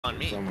On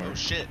me. Somewhere. Oh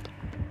shit.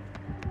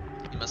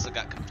 You must have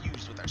got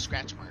confused with our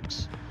scratch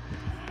marks.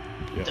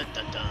 Yep. Dun,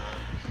 dun, dun.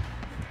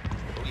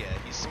 Oh yeah,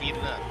 he's speeding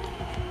up.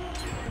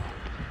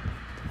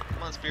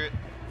 Come on, Spirit.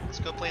 Let's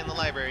go play in the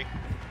library.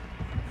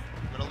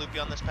 I'm gonna loop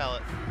you on this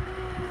pallet.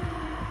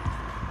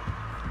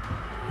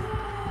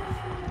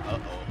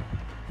 Uh-oh.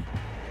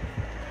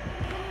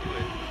 Do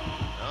it.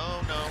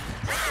 No, no.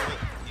 Don't do it.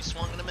 You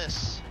swung and a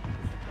miss.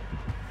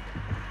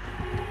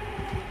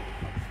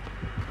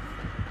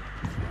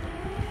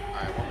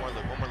 Alright, one more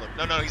loop, one more loop.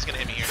 No, no, he's gonna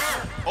hit me here.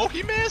 Oh,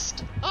 he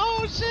missed!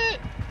 Oh, shit!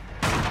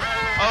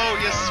 Oh,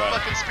 yes,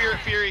 fucking Spirit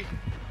Fury.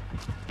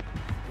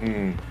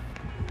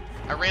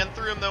 I ran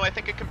through him, though. I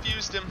think I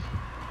confused him.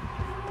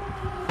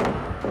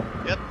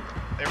 Yep,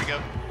 there we go.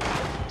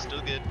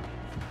 Still good.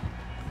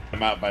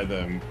 I'm out by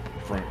the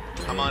front.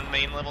 I'm on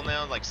main level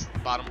now, like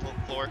bottom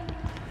floor.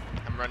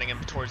 I'm running him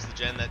towards the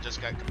gen that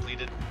just got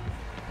completed.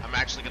 I'm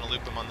actually gonna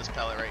loop him on this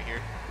pallet right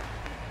here.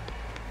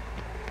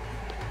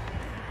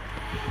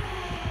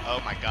 Oh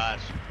my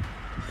gosh.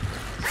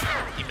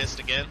 He missed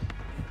again.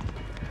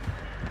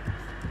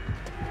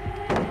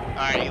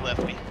 Alright, he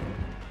left me.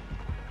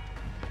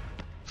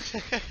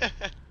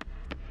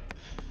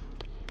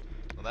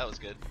 Well, that was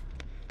good.